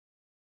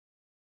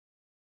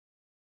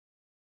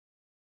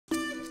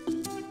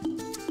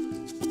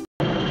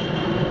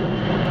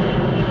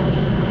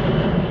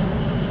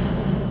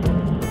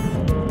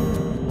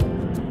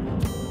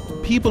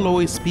People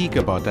always speak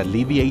about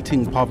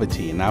alleviating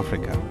poverty in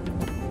Africa.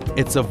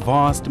 It's a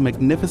vast,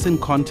 magnificent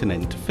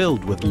continent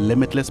filled with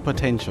limitless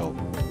potential.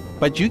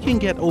 But you can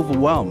get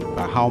overwhelmed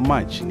by how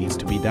much needs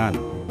to be done.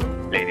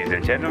 Ladies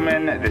and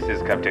gentlemen, this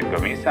is Captain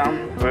Gomisa.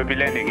 We'll be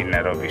landing in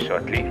Nairobi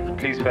shortly.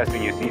 Please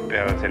fasten your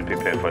seatbelts and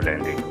prepare for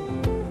landing.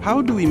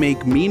 How do we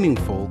make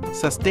meaningful,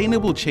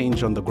 sustainable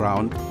change on the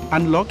ground,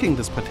 unlocking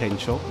this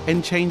potential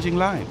and changing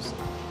lives?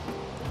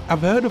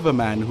 I've heard of a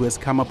man who has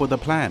come up with a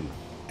plan,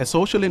 a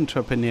social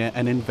entrepreneur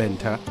and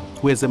inventor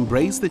who has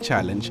embraced the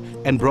challenge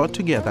and brought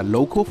together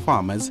local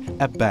farmers,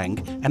 a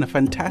bank, and a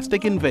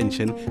fantastic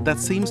invention that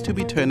seems to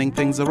be turning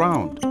things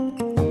around.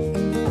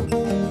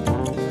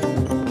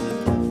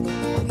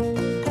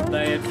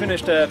 I had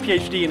finished a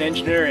PhD in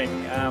engineering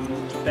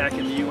back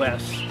in the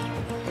US,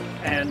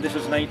 and this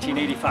was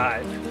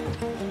 1985.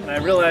 And I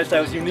realized I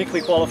was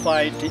uniquely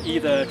qualified to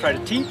either try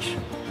to teach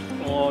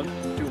or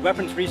do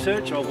weapons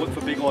research or work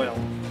for big oil.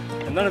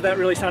 And none of that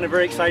really sounded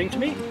very exciting to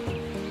me.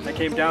 I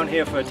came down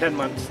here for 10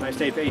 months and I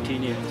stayed for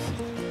 18 years.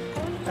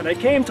 And I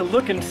came to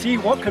look and see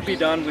what could be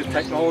done with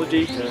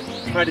technology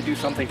to try to do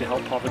something to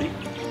help poverty.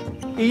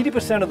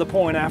 80% of the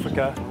poor in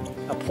Africa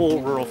are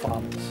poor rural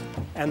farmers,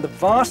 and the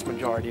vast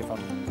majority of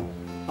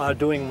them are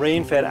doing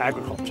rain-fed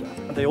agriculture.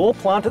 And they all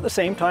plant at the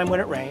same time when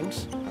it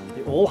rains,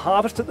 they all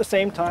harvest at the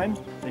same time,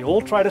 they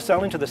all try to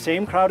sell into the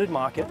same crowded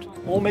market,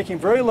 all making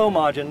very low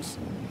margins,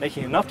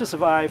 making enough to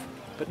survive,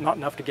 but not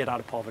enough to get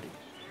out of poverty.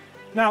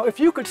 Now, if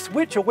you could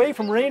switch away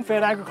from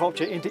rain-fed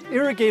agriculture into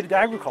irrigated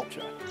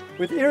agriculture,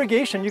 with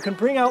irrigation you can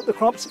bring out the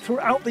crops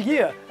throughout the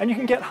year and you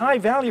can get high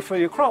value for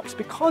your crops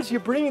because you're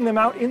bringing them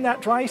out in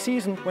that dry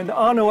season when there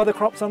are no other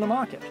crops on the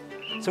market.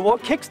 So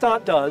what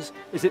Kickstart does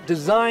is it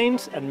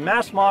designs and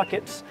mass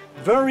markets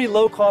very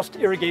low-cost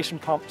irrigation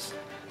pumps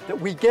that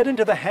we get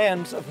into the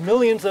hands of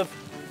millions of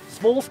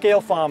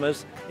small-scale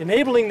farmers,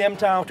 enabling them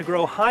now to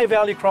grow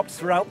high-value crops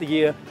throughout the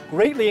year,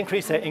 greatly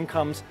increase their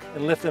incomes,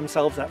 and lift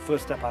themselves that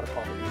first step out of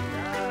poverty.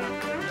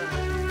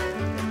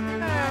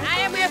 I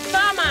am a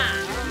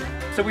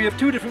farmer. So we have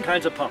two different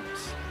kinds of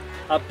pumps.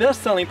 Our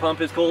best-selling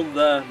pump is called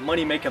the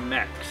Moneymaker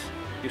Max.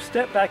 You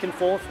step back and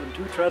forth on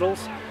two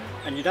treadles,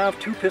 and you now have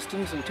two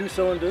pistons and two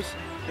cylinders,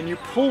 and you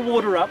pull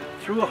water up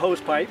through a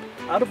hose pipe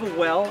out of a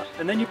well,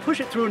 and then you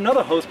push it through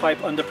another hose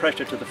pipe under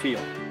pressure to the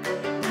field.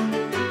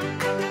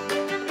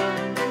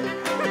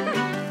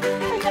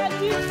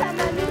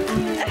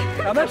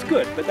 Now that's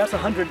good, but that's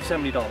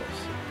 $170.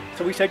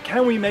 So we said,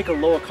 can we make a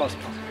lower cost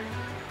pump?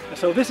 And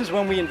so this is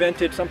when we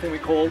invented something we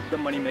called the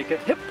Moneymaker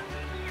Hip.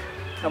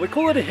 Now we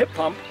call it a hip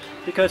pump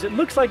because it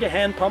looks like a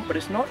hand pump, but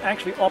it's not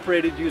actually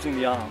operated using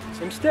the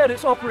arms. Instead,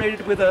 it's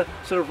operated with a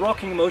sort of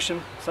rocking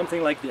motion,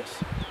 something like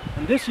this.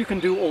 And this you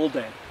can do all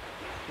day.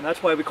 And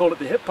that's why we call it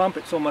the hip pump.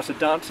 It's almost a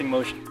dancing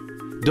motion.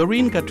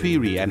 Doreen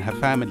Gatwiri and her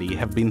family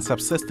have been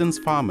subsistence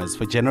farmers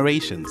for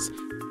generations.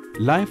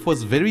 Life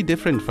was very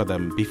different for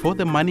them before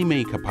the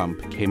Moneymaker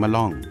pump came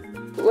along.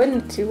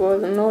 When it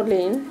was no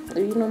rain,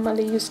 we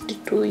normally used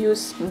to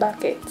use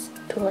buckets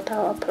to water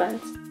our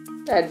plants.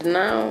 And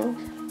now,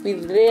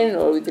 with rain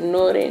or with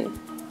no rain,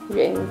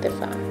 we are in the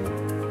farm.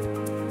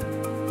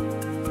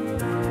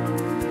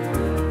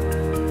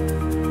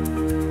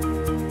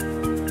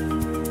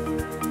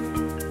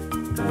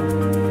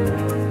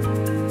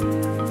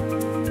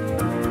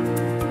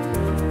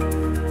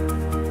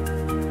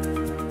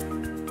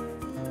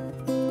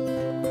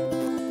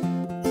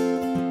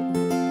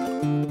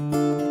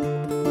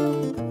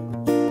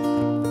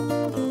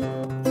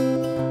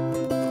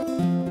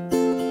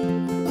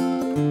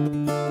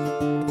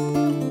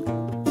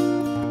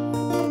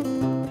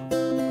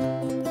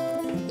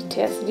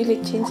 It has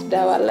really changed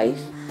our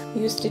life.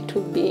 We used to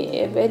be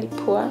a very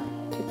poor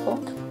people,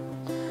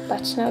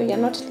 but now we are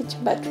not rich,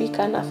 but we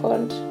can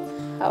afford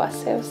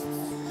ourselves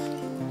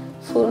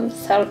food,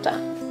 shelter.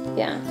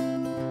 Yeah.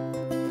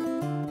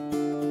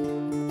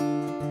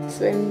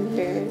 So when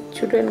the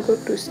children go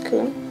to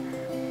school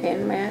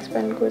and my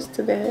husband goes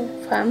to the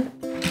farm,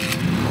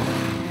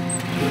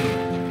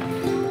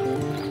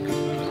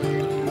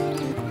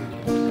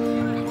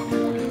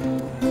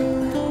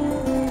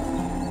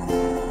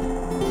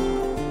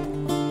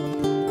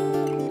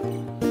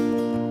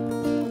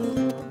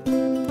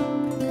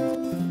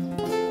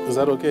 is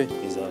that okay?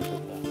 Exactly.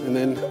 And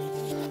then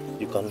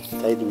You can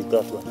tide with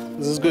that one.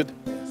 this is good.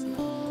 Yes.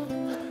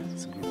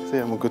 It's good. Say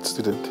I'm a good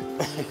student.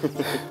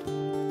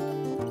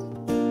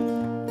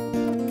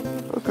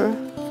 Okay,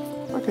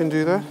 I can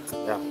do that.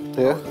 Yeah.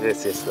 Yeah?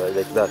 Yes,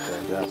 like that.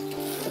 Yeah.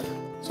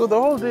 So the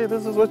whole day,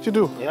 this is what you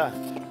do. Yeah.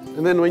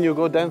 And then when you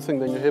go dancing,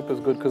 then your hip is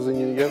good because then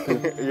you have to.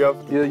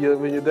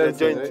 When you dance,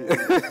 joint.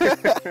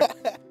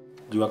 right?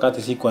 Juu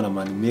wakati sikuwa na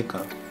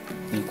Moneymaker,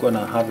 nilikuwa na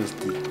harvest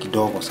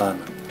kidogo sana.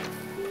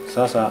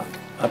 Sasa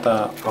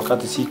hata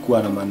wakati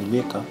sikuwa na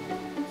Moneymaker,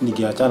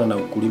 ningeachana na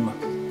ukulima.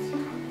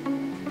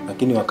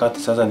 Lakini wakati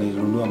sasa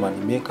nilinunua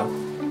Moneymaker,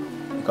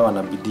 nikawa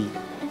na bidii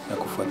ya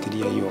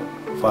kufuatilia hiyo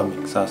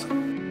farming sasa.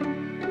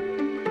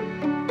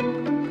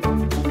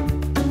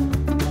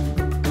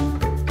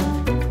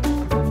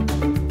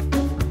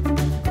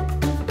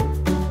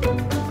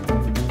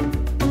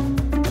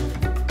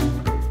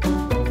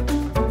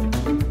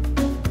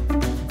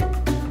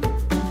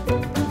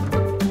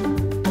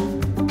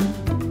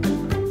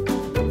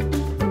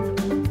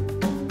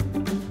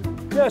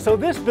 Yeah, so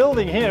this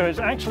building here is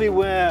actually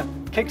where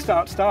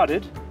Kickstart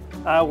started,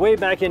 way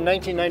back in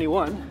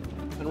 1991.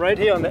 And right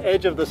here on the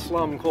edge of the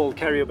slum called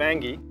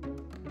Kariobangi.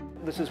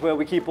 This is where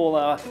we keep all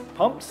our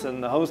pumps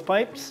and the hose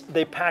pipes.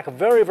 They pack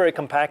very, very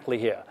compactly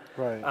here.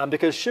 Right.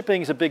 Because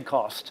shipping is a big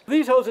cost.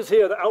 These hoses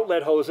here are the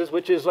outlet hoses,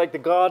 which is like the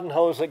garden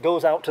hose that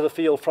goes out to the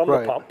field from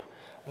the pump.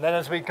 And then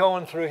as we go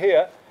on through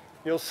here,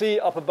 you'll see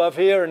up above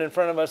here and in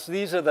front of us,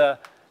 these are the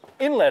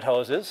inlet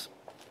hoses.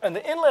 And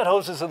the inlet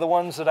hoses are the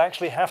ones that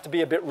actually have to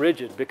be a bit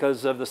rigid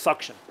because of the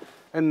suction.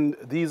 And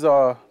these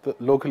are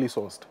locally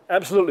sourced?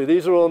 Absolutely.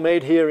 These are all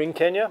made here in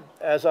Kenya,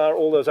 as are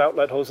all those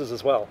outlet hoses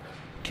as well.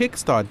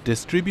 Kickstart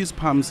distributes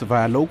pumps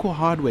via local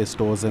hardware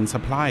stores and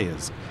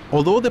suppliers.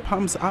 Although the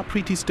pumps are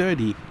pretty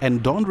sturdy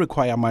and don't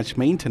require much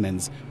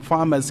maintenance,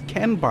 farmers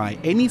can buy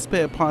any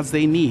spare parts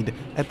they need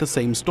at the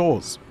same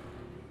stores.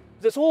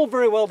 It's all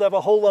very well to have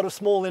a whole lot of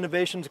small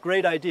innovations,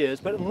 great ideas,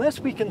 but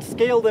unless we can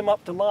scale them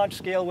up to large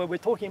scale where we're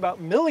talking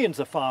about millions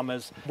of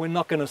farmers, we're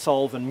not going to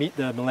solve and meet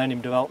the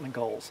Millennium Development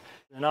Goals.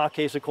 In our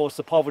case, of course,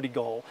 the poverty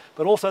goal,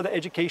 but also the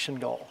education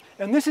goal.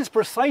 And this is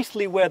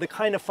precisely where the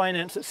kind of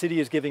finance that Citi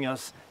is giving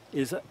us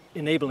is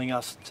enabling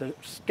us to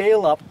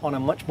scale up on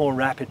a much more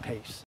rapid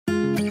pace.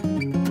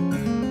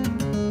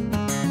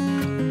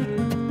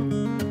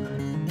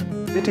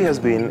 Citi has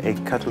been a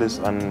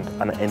catalyst and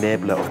an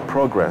enabler of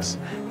progress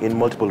in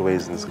multiple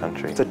ways in this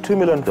country. It's a $2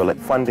 million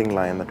funding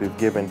line that we've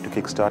given to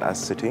Kickstart as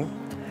Citi,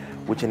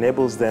 which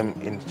enables them,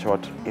 in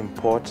short,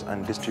 import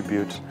and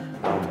distribute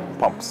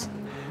pumps.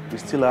 We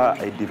still are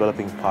a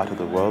developing part of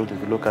the world.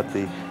 If you look at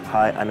the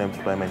high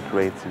unemployment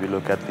rates, if you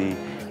look at the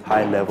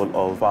high level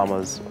of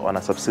farmers on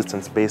a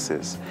subsistence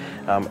basis,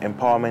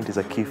 empowerment is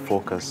a key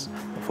focus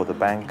for the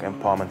bank.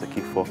 Empowerment is a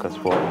key focus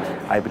for,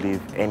 I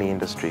believe, any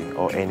industry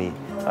or any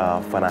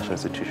financial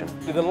institution.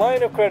 The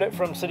line of credit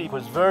from Citi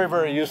was very,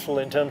 very useful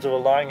in terms of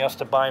allowing us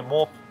to buy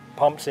more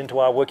pumps into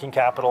our working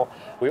capital.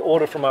 We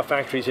order from our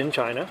factories in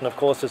China, and of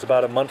course it's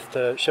about a month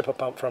to ship a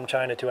pump from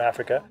China to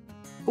Africa.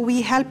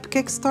 We help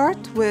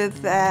Kickstart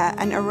with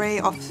an array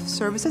of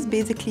services.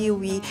 Basically,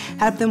 we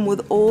help them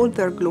with all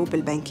their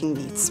global banking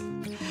needs.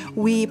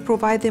 We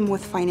provide them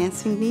with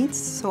financing needs,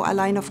 so a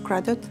line of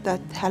credit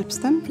that helps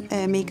them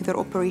make their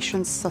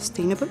operations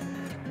sustainable.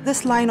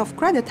 This line of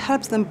credit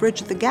helps them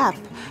bridge the gap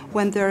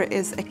when there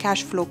is a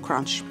cash flow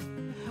crunch.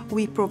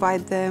 We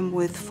provide them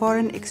with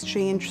foreign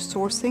exchange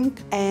sourcing,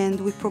 and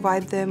we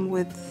provide them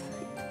with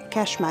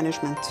cash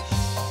management.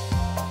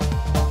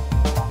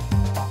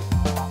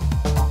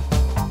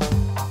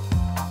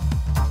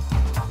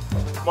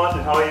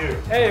 Martin, how are you?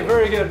 Hey,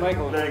 very good,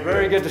 Michael.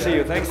 Very good to see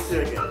you. Thanks.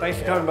 Thanks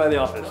For coming by the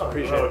office.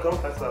 Appreciate it.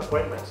 Welcome. That's the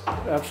appointment.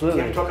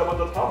 Absolutely. Can you talk about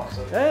the pumps?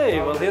 Hey,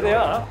 well, here they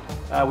are.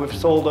 We've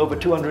sold over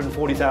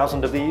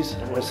 240,000 of these.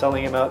 We're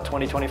selling about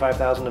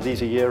 25,000 of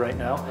these a year right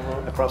now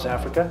across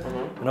Africa.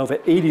 And over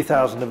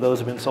 80,000 of those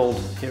have been sold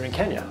here in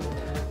Kenya.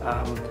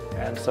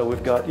 And so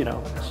we've got,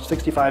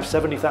 65,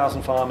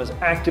 70,000 farmers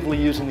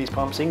actively using these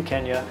pumps in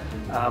Kenya,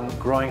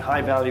 growing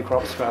high-value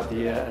crops throughout the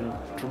year and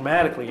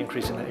dramatically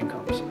increasing their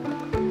incomes.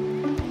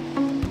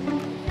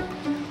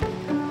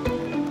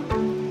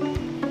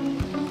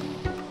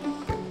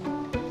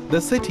 The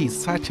city is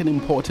such an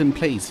important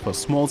place for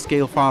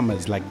small-scale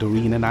farmers like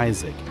Doreen and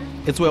Isaac.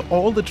 It's where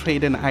all the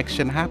trade and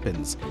action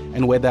happens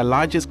and where their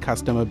largest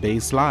customer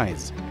base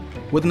lies.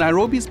 With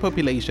Nairobi's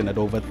population at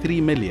over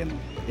 3 million,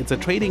 it's a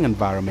trading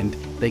environment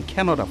they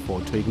cannot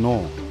afford to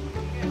ignore.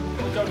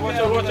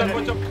 Watch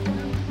out.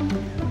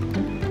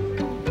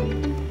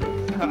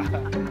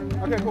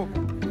 Okay, cool.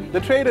 The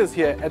traders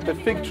here at the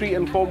Fig Tree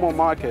Informal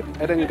Market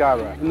at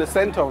Ngara, in the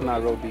center of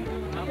Nairobi,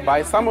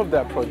 buy some of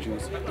their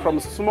produce from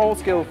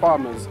small-scale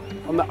farmers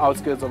on the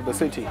outskirts of the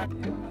city.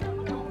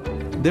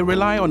 They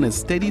rely on a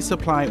steady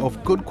supply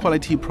of good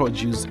quality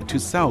produce to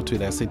sell to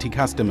their city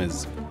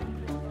customers.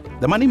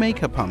 The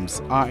moneymaker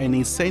pumps are an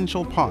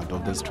essential part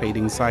of this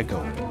trading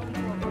cycle.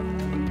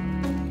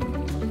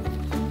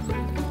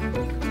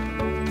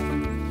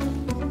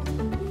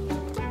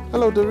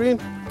 Hello, Doreen.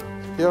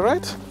 You all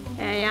right?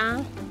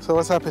 Yeah. So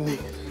what's happening?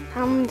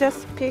 I'm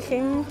just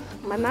picking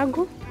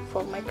managu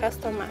for my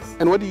customers.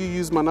 And what do you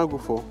use managu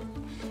for?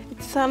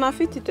 It's an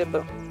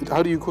vegetable.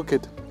 How do you cook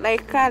it?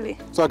 Like curry.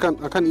 So I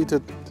can't eat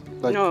it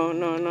like... No.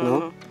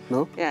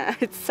 No? Yeah,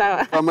 it's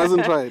sour. I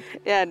mustn't try it?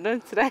 Yeah,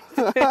 don't try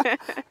it.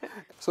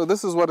 So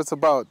this is what it's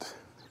about.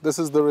 This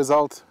is the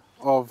result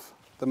of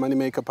the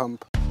moneymaker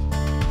pump.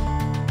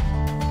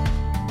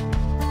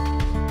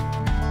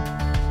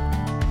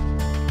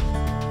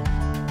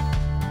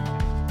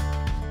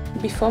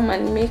 Before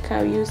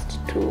moneymaker, we used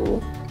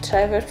to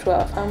travel to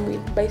our farm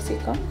with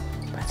bicycle,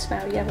 but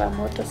now we have a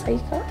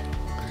motorcycle.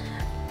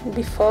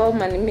 Before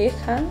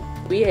moneymaker,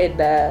 we had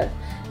a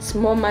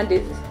small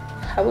muddy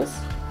house,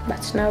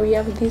 but now we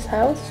have this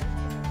house.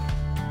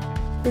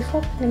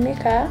 Before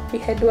moneymaker, we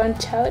had 1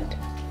 child,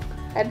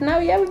 and now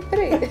we have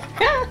 3.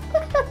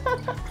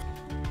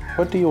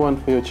 What do you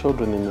want for your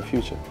children in the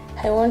future?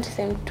 I want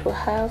them to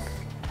have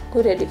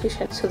good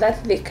education so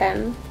that they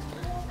can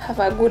have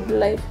a good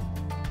life.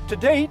 To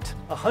date,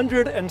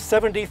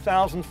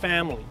 170,000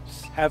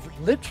 families have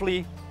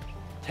literally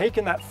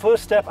taken that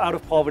first step out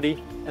of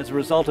poverty as a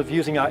result of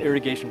using our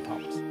irrigation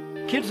pumps.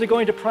 Kids are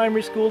going to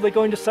primary school, they're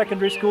going to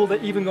secondary school,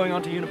 they're even going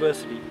on to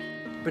university.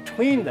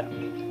 Between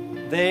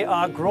them, they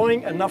are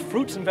growing enough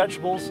fruits and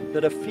vegetables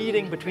that are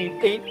feeding between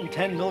 8 and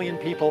 10 million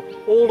people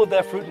all of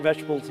their fruit and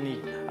vegetables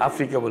need.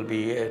 Africa will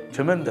be a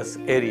tremendous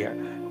area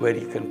where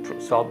you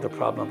can solve the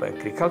problem of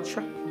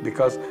agriculture,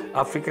 because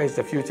Africa is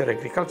the future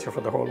agriculture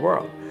for the whole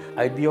world.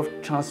 Idea of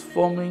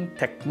transforming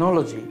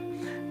technology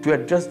to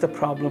address the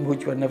problem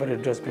which were never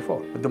addressed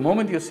before. But the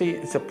moment you see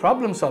it's a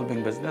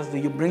problem-solving business,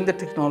 then you bring the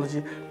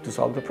technology to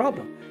solve the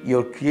problem.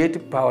 Your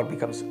creative power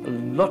becomes a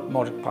lot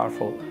more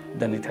powerful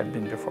than it had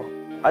been before.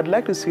 I'd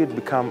like to see it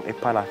become a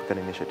Pan-African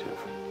initiative.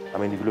 I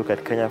mean, if you look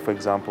at Kenya, for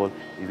example,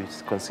 if you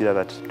consider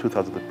that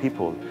 2/3 of the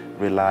people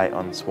rely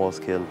on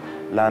small-scale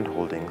land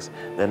holdings,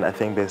 then I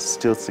think there's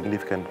still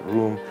significant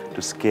room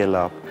to scale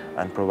up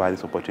and provide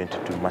this opportunity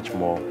to much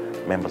more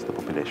members of the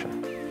population.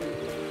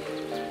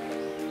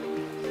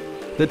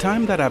 The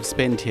time that I've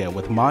spent here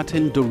with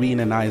Martin, Doreen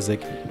and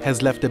Isaac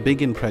has left a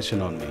big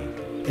impression on me.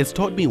 It's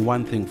taught me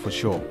one thing for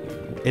sure.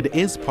 It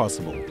is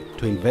possible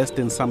to invest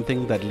in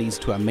something that leads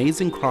to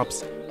amazing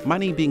crops,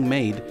 money being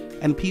made,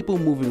 and people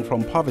moving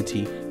from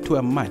poverty to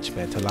a much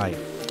better life.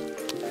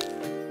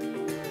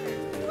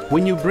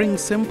 When you bring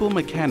simple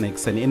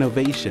mechanics and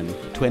innovation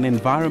to an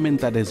environment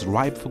that is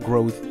ripe for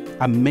growth,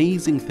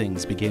 amazing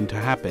things begin to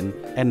happen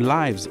and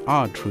lives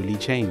are truly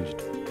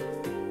changed.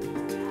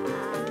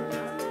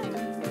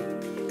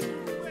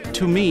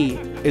 To me,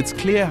 it's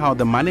clear how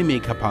the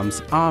moneymaker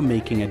pumps are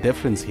making a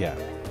difference here.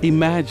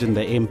 Imagine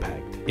the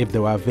impact if they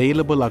were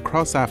available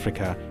across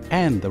Africa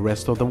and the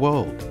rest of the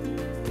world.